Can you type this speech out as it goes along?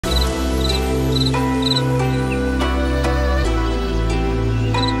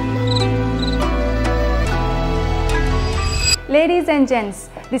Ladies and gents,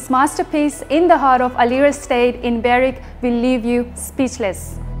 this masterpiece in the heart of Alier Estate in Berwick will leave you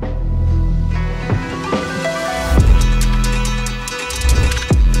speechless.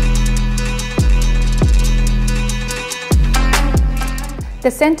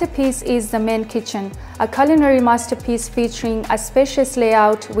 The centerpiece is the main kitchen, a culinary masterpiece featuring a spacious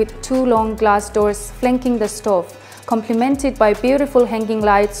layout with two long glass doors flanking the stove, complemented by beautiful hanging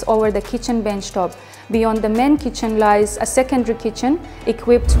lights over the kitchen benchtop. Beyond the main kitchen lies a secondary kitchen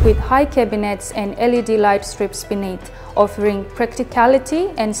equipped with high cabinets and LED light strips beneath, offering practicality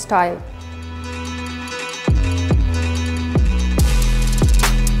and style.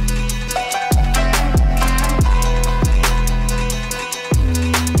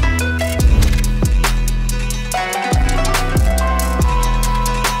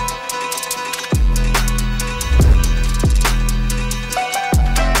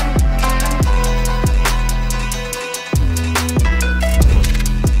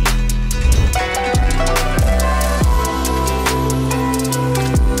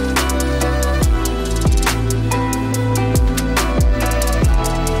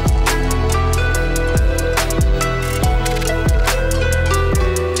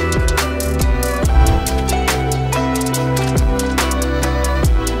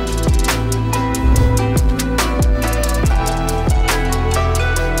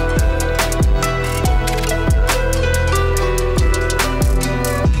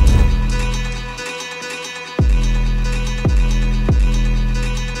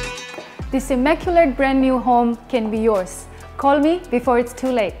 This immaculate brand new home can be yours. Call me before it's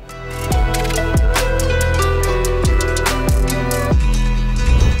too late.